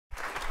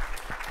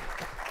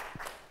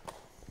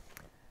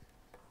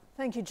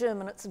Thank you, Jim,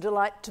 and it's a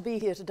delight to be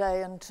here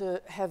today and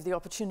to have the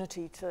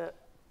opportunity to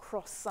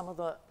cross some of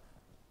the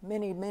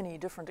many, many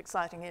different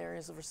exciting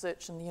areas of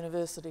research in the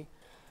university.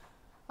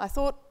 I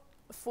thought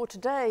for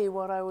today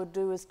what I would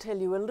do is tell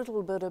you a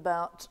little bit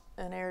about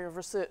an area of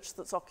research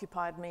that's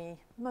occupied me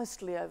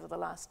mostly over the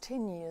last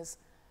 10 years,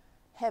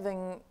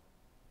 having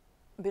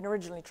been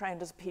originally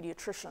trained as a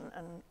pediatrician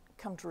and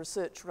come to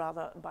research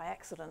rather by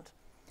accident.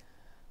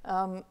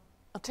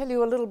 I'll tell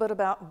you a little bit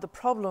about the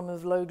problem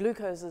of low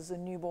glucoses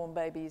in newborn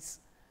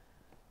babies,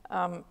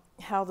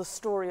 how the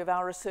story of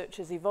our research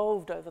has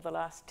evolved over the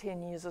last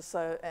 10 years or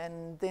so,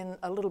 and then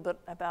a little bit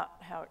about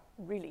how it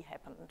really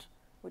happened,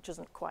 which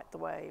isn't quite the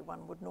way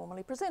one would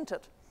normally present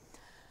it.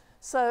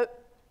 So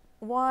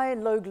why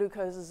low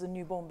glucoses in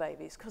newborn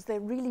babies? Because they're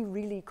really,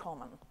 really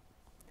common.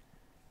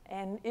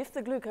 And if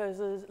the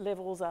glucose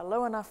levels are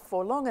low enough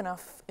for long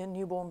enough in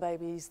newborn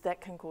babies,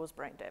 that can cause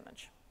brain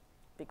damage.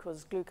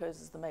 Because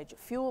glucose is the major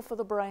fuel for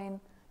the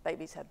brain.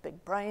 Babies have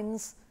big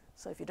brains,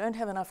 so if you don't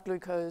have enough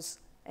glucose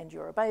and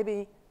you're a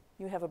baby,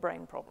 you have a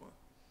brain problem.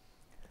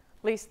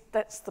 At least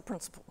that's the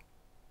principle.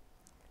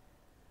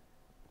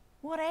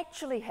 What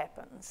actually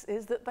happens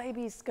is that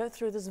babies go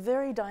through this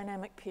very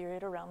dynamic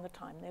period around the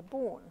time they're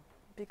born,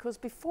 because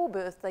before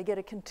birth they get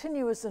a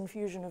continuous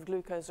infusion of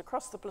glucose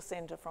across the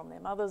placenta from their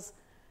mothers,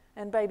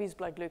 and babies'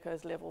 blood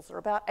glucose levels are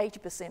about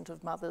 80%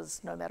 of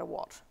mothers no matter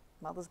what.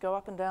 Mothers go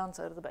up and down,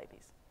 so do the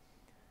babies.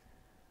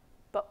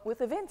 But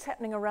with events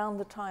happening around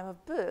the time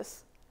of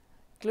birth,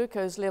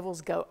 glucose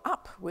levels go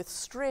up with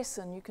stress,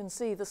 and you can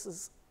see this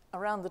is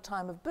around the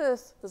time of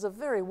birth. There's a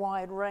very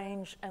wide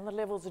range, and the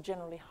levels are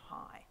generally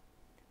high.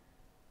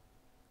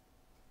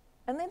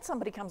 And then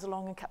somebody comes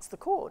along and cuts the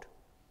cord.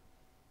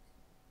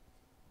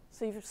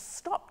 So you've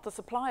stopped the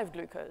supply of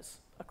glucose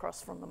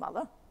across from the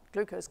mother.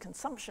 Glucose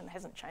consumption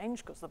hasn't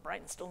changed because the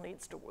brain still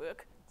needs to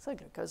work, so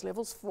glucose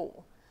levels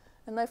fall.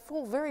 And they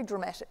fall very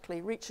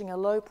dramatically, reaching a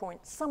low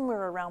point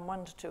somewhere around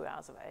 1 to 2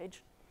 hours of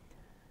age.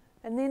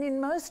 And then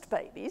in most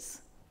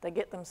babies, they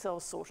get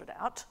themselves sorted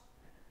out.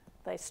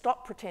 They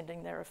stop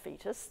pretending they're a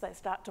fetus. They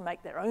start to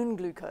make their own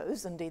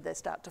glucose. Indeed, they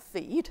start to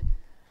feed,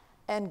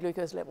 and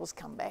glucose levels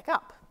come back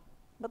up.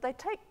 But they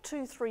take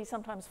 2, 3,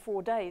 sometimes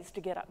 4 days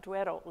to get up to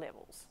adult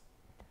levels.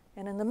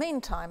 And in the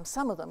meantime,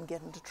 some of them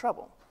get into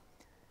trouble.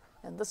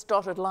 And this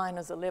dotted line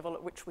is a level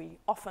at which we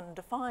often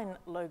define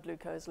low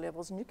glucose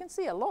levels, and you can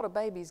see a lot of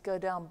babies go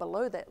down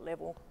below that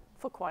level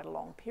for quite a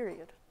long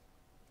period.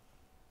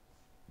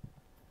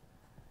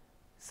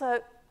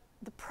 So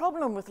the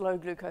problem with low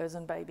glucose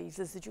in babies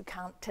is that you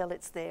can't tell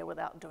it's there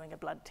without doing a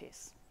blood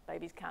test.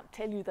 Babies can't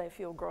tell you they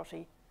feel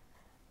grotty.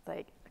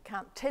 They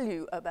can't tell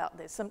you about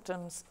their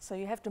symptoms, so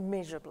you have to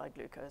measure blood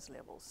glucose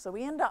levels. So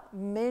we end up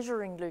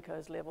measuring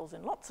glucose levels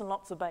in lots and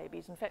lots of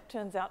babies. In fact, it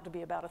turns out to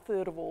be about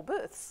 1/3 of all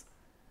births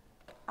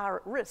are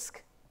at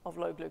risk of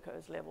low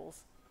glucose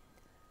levels.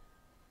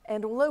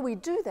 And although we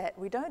do that,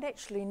 we don't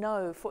actually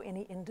know for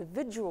any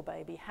individual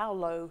baby how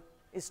low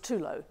is too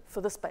low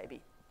for this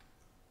baby.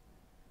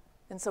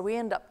 And so we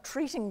end up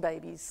treating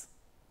babies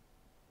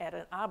at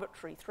an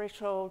arbitrary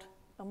threshold,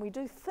 and we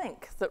do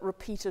think that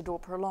repeated or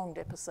prolonged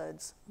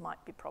episodes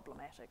might be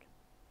problematic.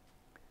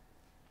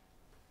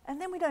 And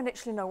then we don't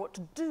actually know what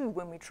to do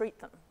when we treat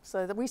them.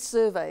 So that we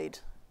surveyed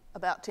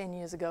about 10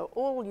 years ago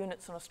all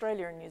units in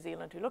Australia and New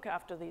Zealand who look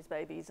after these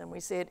babies, and we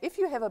said, if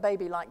you have a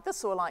baby like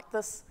this or like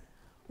this,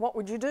 what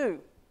would you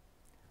do?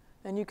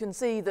 And you can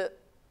see that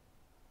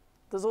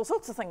there's all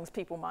sorts of things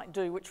people might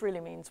do, which really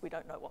means we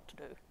don't know what to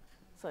do.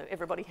 So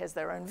everybody has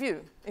their own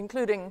view,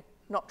 including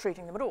not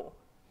treating them at all.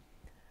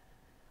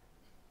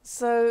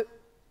 So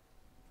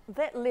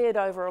that led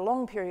over a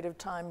long period of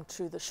time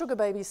to the Sugar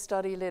Babies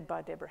study led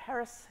by Deborah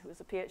Harris, who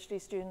was a PhD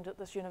student at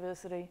this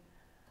university.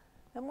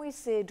 And we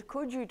said,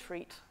 could you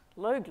treat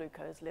low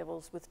glucose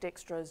levels with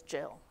dextrose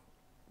gel?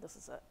 This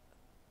is a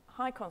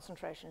high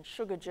concentration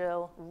sugar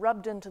gel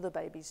rubbed into the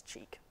baby's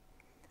cheek.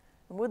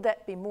 And would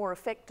that be more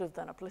effective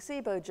than a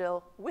placebo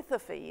gel with a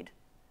feed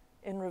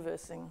in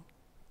reversing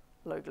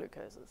low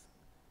glucoses?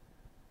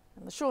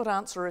 And the short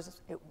answer is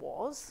it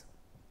was.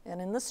 And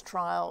in this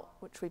trial,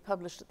 which we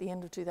published at the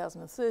end of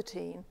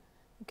 2013,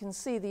 you can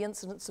see the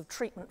incidence of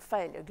treatment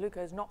failure,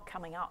 glucose not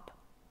coming up,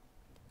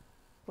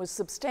 was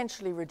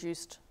substantially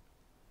reduced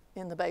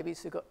in the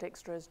babies who got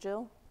dextrose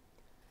gel.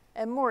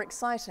 And more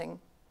exciting,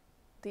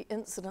 the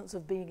incidence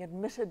of being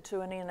admitted to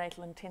an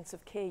neonatal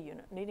intensive care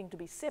unit, needing to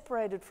be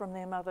separated from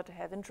their mother to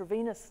have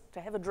intravenous,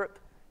 to have a drip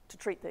to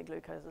treat their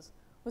glucoses,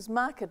 was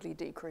markedly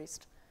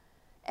decreased,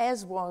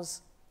 as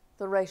was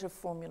the rate of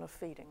formula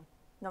feeding.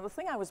 Now, the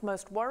thing I was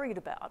most worried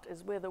about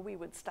is whether we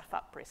would stuff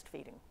up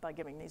breastfeeding by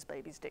giving these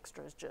babies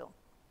dextrose gel.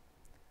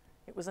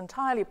 It was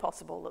entirely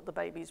possible that the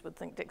babies would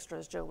think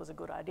dextrose gel was a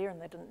good idea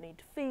and they didn't need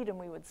to feed, and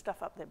we would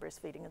stuff up their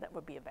breastfeeding, and that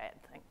would be a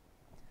bad thing.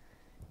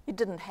 It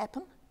didn't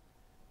happen.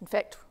 In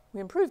fact,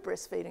 we improved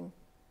breastfeeding.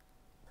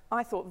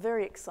 I thought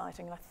very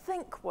exciting, and I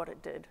think what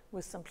it did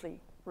was simply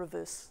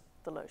reverse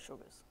the low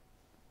sugars.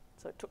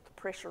 So it took the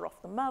pressure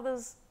off the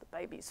mothers, the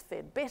babies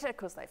fed better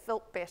because they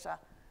felt better,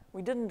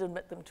 We didn't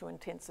admit them to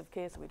intensive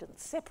care, so we didn't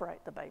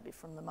separate the baby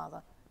from the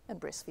mother, and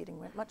breastfeeding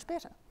went much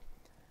better.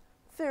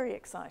 Very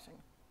exciting.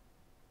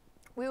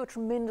 We were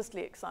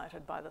tremendously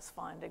excited by this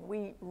finding.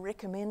 We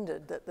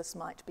recommended that this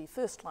might be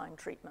first-line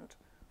treatment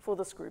for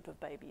this group of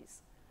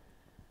babies.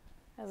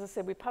 As I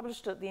said, we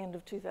published it at the end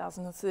of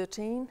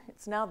 2013.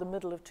 It's now the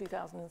middle of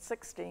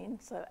 2016,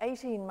 so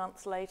 18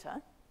 months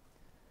later,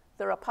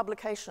 there are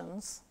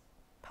publications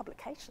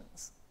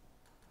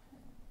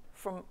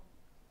from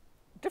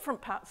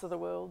different parts of the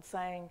world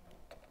saying,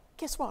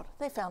 guess what?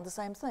 They found the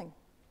same thing.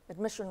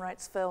 Admission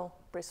rates fell,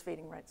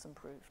 breastfeeding rates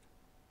improved.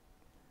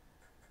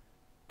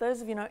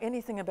 Those of you know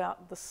anything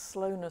about the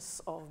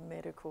slowness of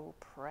medical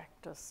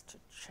practice to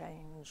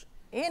change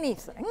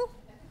anything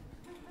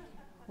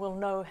will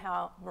know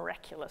how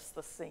miraculous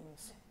this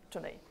seems to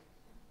me.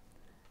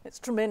 It's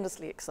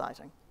tremendously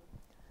exciting.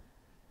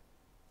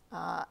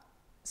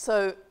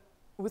 So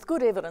with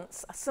good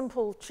evidence, a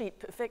simple,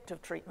 cheap,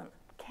 effective treatment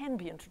can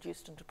be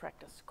introduced into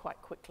practice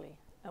quite quickly,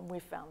 and we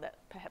found that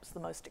perhaps the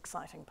most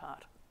exciting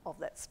part of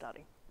that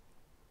study.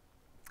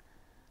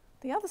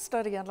 The other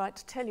study I'd like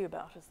to tell you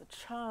about is the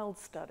child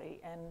study,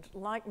 and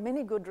like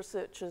many good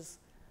researchers,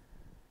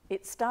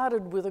 it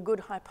started with a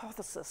good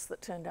hypothesis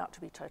that turned out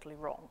to be totally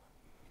wrong.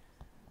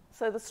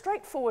 So the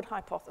straightforward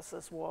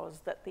hypothesis was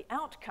that the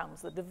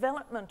outcomes, the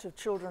development of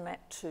children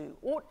at 2,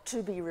 ought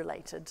to be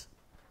related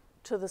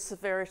to the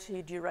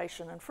severity,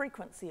 duration, and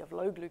frequency of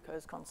low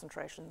glucose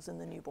concentrations in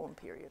the newborn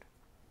period.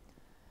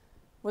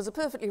 It was a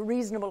perfectly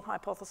reasonable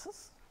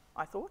hypothesis,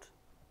 I thought.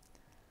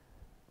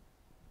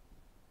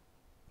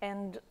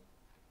 And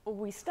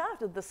we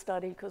started the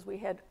study because we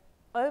had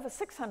over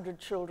 600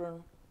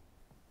 children,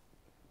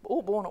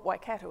 all born at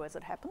Waikato as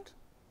it happened,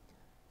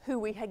 who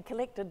we had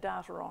collected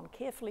data on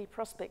carefully,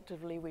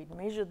 prospectively. We'd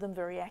measured them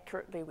very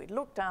accurately, we'd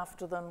looked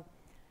after them,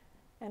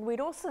 and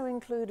we'd also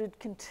included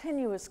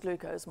continuous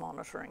glucose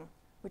monitoring,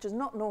 which is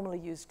not normally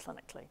used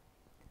clinically.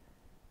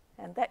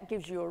 And that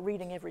gives you a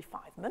reading every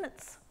 5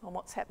 minutes on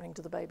what's happening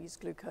to the baby's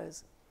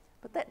glucose.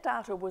 But that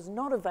data was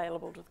not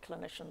available to the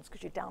clinicians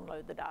because you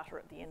download the data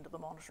at the end of the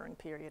monitoring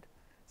period.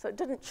 So it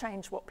didn't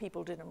change what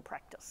people did in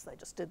practice. They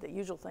just did their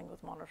usual thing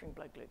with monitoring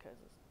blood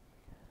glucoses.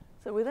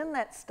 So within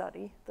that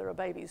study, there are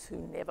babies who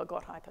never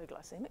got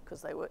hypoglycemic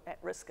because they were at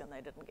risk and they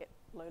didn't get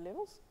low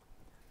levels.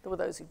 There were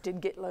those who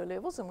did get low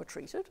levels and were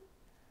treated.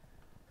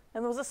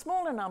 And there was a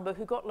smaller number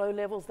who got low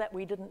levels that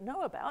we didn't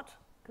know about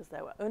because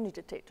they were only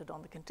detected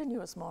on the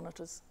continuous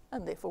monitors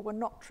and therefore were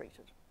not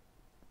treated.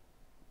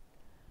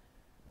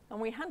 And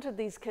we hunted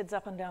these kids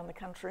up and down the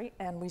country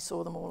and we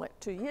saw them all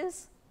at 2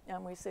 years.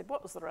 And we said,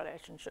 what was the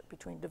relationship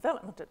between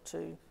development at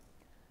 2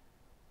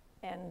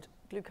 and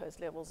glucose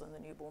levels in the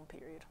newborn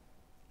period?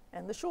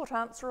 And the short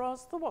answer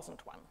was, there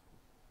wasn't one.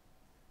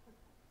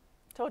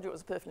 Told you it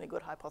was a perfectly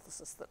good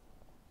hypothesis that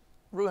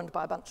ruined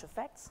by a bunch of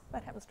facts.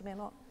 That happens to me a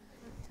lot.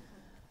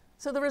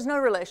 So there is no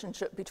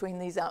relationship between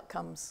these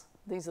outcomes.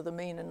 These are the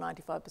mean and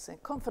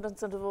 95%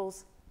 confidence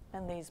intervals,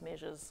 and these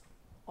measures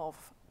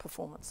of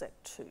performance at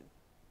 2.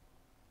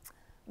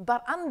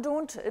 But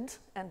undaunted,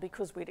 and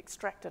because we'd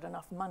extracted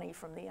enough money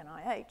from the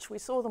NIH, we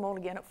saw them all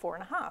again at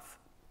 4.5,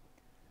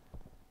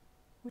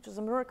 which is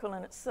a miracle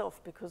in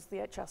itself because the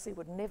HRC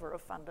would never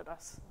have funded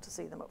us to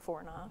see them at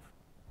 4.5.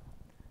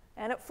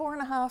 And at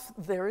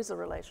 4.5, there is a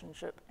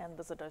relationship and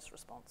there's a dose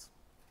response.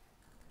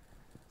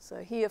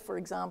 So here, for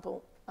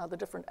example, are the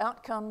different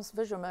outcomes: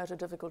 visual motor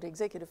difficulty,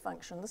 executive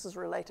function. This is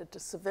related to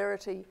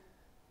severity: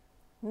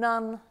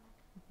 none,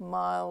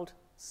 mild,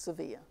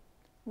 severe.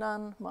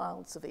 None,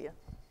 mild, severe.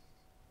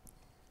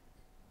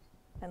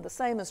 And the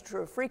same is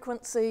true of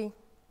frequency: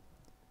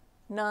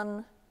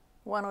 none,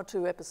 1 or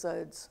 2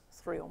 episodes,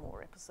 3 or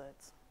more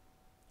episodes.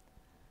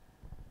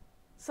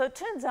 So it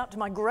turns out, to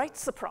my great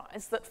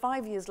surprise, that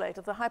 5 years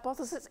later, the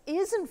hypothesis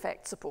is in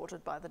fact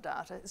supported by the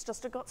data. It's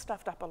just it got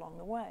stuffed up along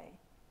the way,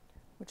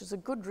 which is a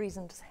good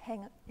reason to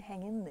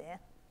hang in there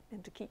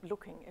and to keep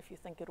looking if you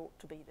think it ought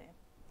to be there.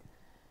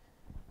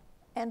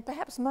 And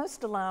perhaps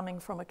most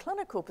alarming from a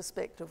clinical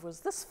perspective was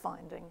this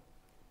finding.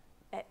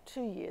 At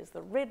 2 years,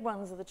 the red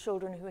ones are the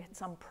children who had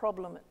some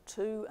problem at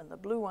 2, and the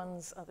blue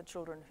ones are the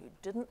children who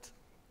didn't.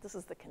 This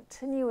is the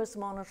continuous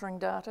monitoring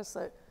data,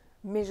 so it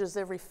measures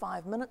every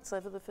 5 minutes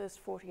over the first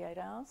 48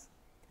 hours.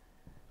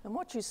 And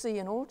what you see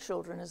in all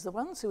children is the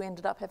ones who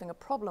ended up having a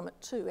problem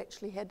at 2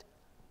 actually had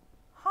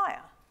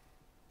higher,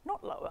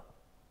 not lower,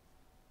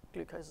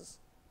 glucoses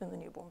in the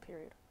newborn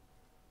period.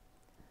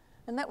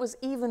 And that was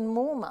even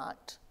more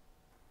marked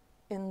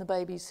in the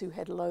babies who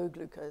had low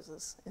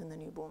glucoses in the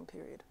newborn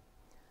period.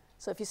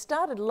 So if you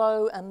started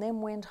low and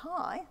then went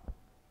high,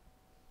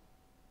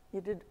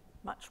 you did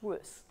much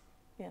worse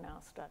in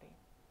our study.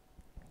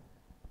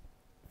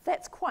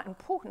 That's quite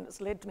important.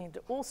 It's led me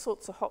into all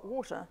sorts of hot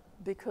water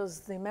because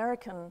the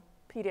American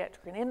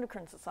Pediatric and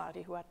Endocrine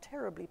Society, who are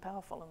terribly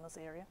powerful in this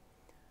area,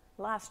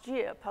 last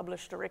year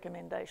published a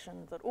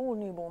recommendation that all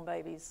newborn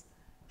babies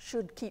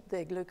should keep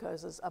their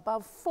glucoses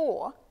above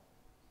 4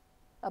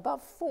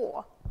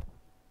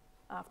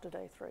 after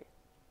day 3.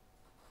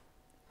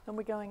 And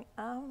we're going,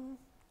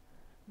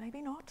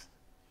 maybe not.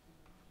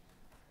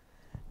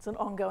 It's an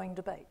ongoing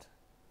debate,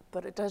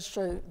 but it does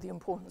show the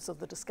importance of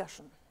the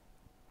discussion.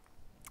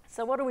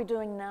 So what are we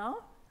doing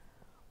now?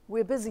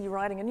 We're busy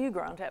writing a new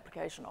grant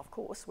application, of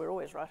course. We're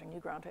always writing new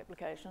grant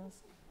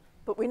applications.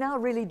 But we now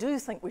really do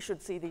think we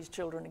should see these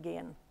children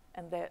again,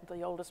 and that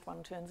the oldest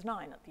one turns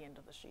 9 at the end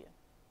of this year.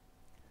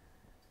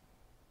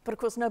 But of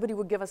course, nobody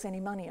would give us any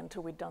money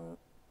until we'd done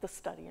this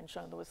study and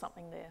shown there was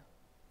something there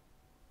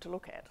to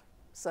look at.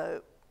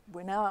 So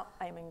we're now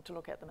aiming to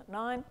look at them at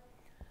 9,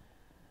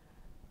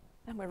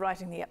 and we're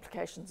writing the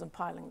applications and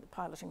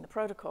piloting the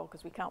protocol,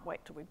 because we can't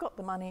wait till we've got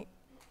the money,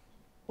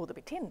 or there'll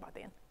be 10 by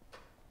then.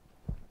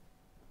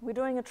 We're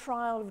doing a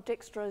trial of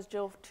dextrose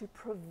gel to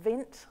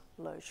prevent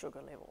low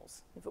sugar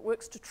levels. If it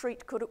works to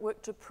treat, could it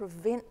work to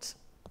prevent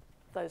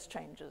those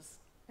changes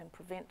and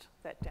prevent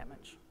that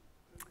damage?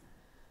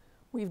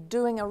 We're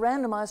doing a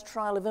randomized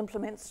trial of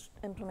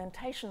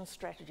implementation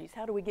strategies.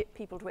 How do we get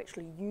people to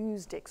actually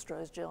use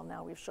dextrose gel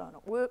now we've shown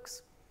it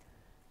works?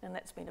 And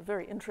that's been a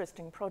very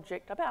interesting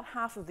project. About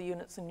half of the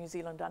units in New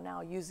Zealand are now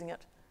using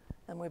it,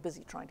 and we're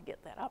busy trying to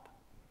get that up.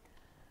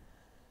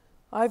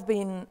 I've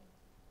been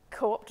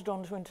co-opted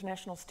onto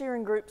international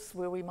steering groups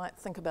where we might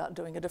think about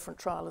doing a different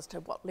trial as to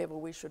what level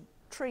we should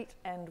treat,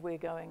 and we're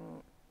going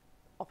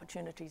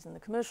opportunities in the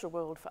commercial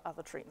world for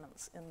other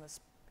treatments in this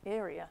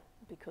area,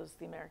 because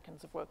the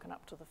Americans have woken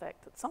up to the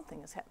fact that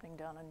something is happening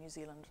down in New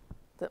Zealand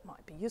that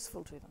might be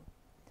useful to them.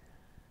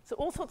 So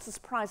all sorts of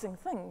surprising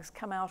things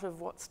come out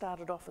of what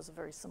started off as a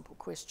very simple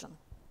question.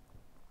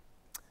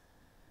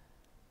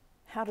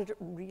 How did it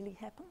really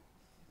happen?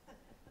 It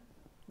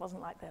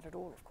wasn't like that at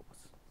all, of course.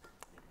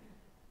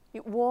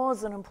 It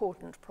was an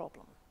important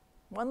problem.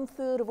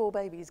 1/3 of all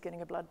babies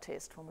getting a blood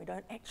test when we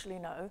don't actually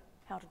know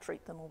how to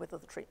treat them or whether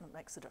the treatment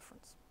makes a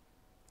difference.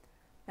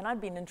 And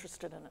I'd been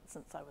interested in it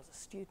since I was a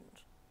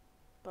student.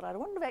 But I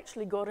wouldn't have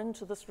actually got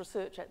into this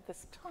research at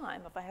this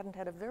time if I hadn't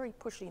had a very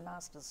pushy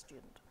master's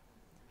student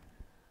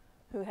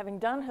who, having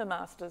done her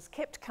master's,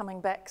 kept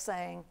coming back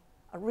saying,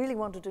 I really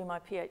want to do my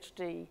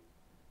PhD.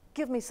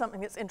 Give me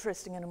something that's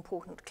interesting and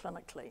important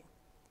clinically.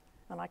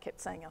 And I kept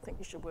saying, I think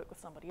you should work with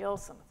somebody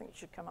else, and I think you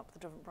should come up with a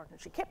different project.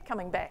 And she kept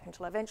coming back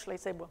until I eventually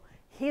said, well,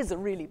 here's a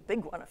really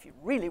big one if you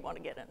really want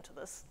to get into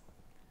this.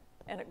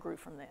 And it grew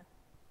from there.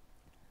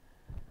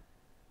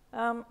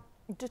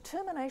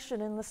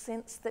 Determination in the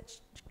sense that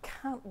you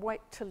can't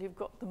wait till you've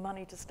got the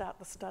money to start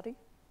the study.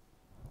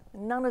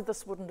 None of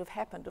this wouldn't have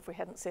happened if we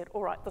hadn't said,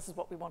 all right, this is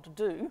what we want to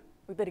do.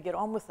 We better get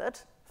on with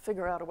it,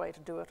 figure out a way to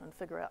do it, and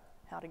figure out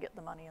how to get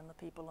the money and the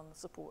people and the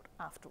support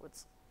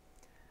afterwards.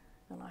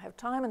 And I have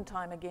time and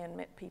time again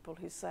met people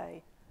who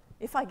say,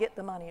 if I get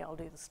the money, I'll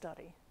do the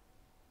study.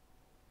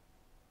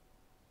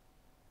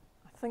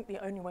 I think the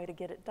only way to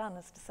get it done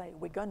is to say,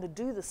 we're going to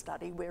do the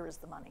study, where is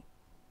the money?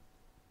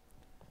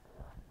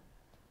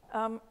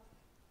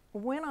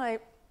 When I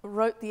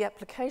wrote the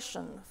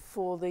application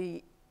for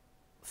the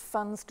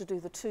funds to do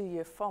the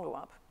 2-year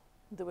follow-up,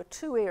 there were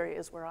 2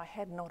 areas where I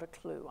had not a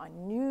clue. I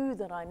knew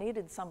that I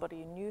needed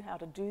somebody who knew how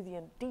to do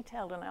the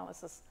detailed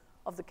analysis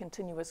of the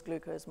continuous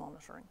glucose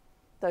monitoring.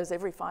 Those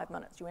every 5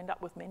 minutes, you end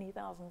up with many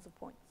thousands of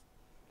points.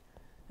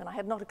 And I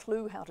had not a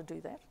clue how to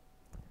do that.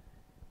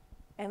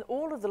 And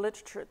all of the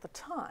literature at the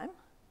time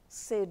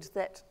said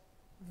that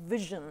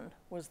vision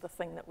was the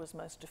thing that was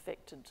most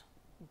affected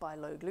by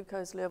low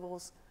glucose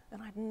levels, and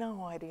I had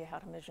no idea how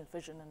to measure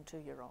vision in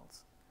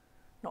 2-year-olds.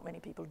 Not many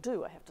people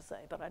do, I have to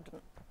say, but I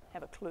didn't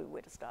have a clue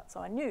where to start,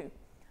 so I knew.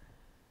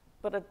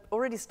 But I'd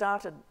already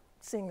started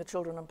seeing the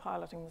children and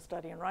piloting the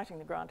study and writing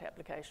the grant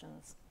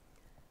applications.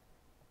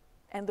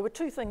 And there were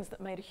 2 things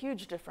that made a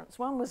huge difference.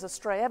 One was a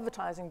stray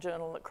advertising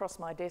journal that crossed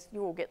my desk.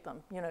 You all get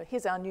them. You know,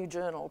 here's our new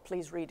journal,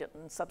 please read it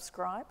and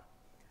subscribe.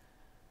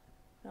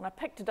 And I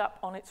picked it up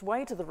on its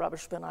way to the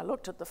rubbish bin. I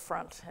looked at the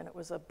front, and it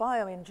was a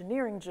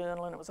bioengineering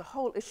journal, and it was a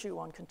whole issue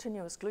on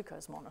continuous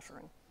glucose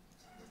monitoring.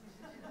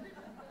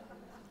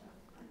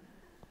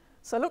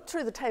 So I looked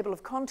through the table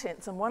of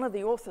contents, and one of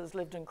the authors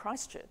lived in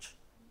Christchurch.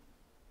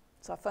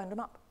 So I phoned him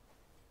up.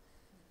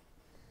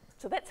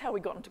 So that's how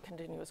we got into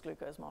continuous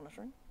glucose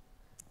monitoring.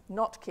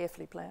 Not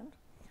carefully planned.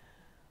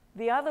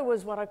 The other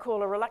was what I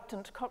call a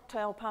reluctant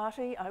cocktail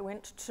party. I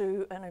went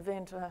to an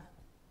event, a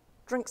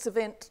drinks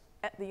event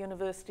at the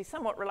university,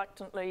 somewhat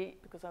reluctantly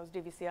because I was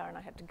DVCR and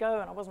I had to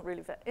go, and I wasn't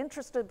really that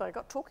interested, but I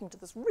got talking to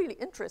this really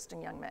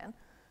interesting young man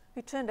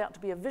who turned out to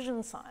be a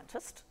vision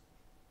scientist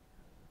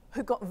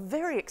who got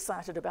very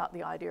excited about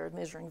the idea of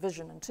measuring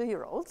vision in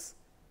 2-year-olds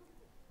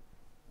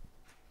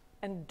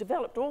and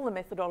developed all the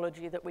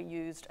methodology that we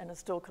used and is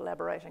still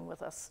collaborating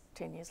with us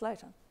 10 years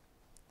later.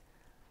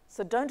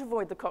 So don't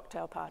avoid the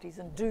cocktail parties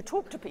and do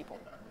talk to people.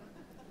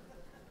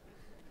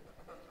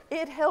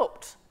 It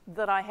helped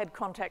that I had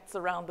contacts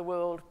around the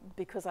world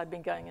because I'd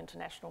been going into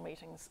national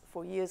meetings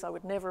for years. I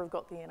would never have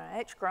got the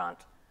NIH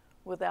grant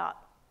without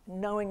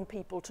knowing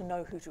people to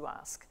know who to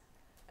ask.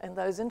 And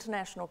those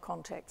international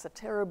contacts are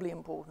terribly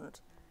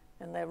important,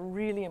 and they're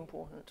really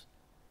important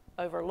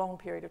over a long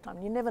period of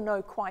time. You never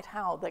know quite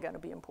how they're going to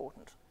be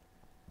important.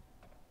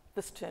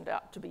 This turned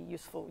out to be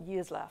useful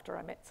years after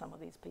I met some of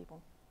these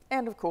people.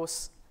 And of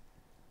course,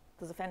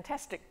 There's a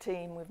fantastic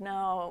team. We've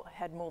now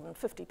had more than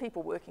 50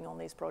 people working on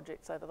these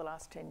projects over the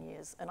last 10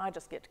 years, and I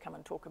just get to come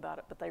and talk about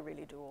it, but they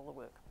really do all the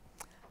work.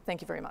 Thank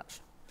you very much.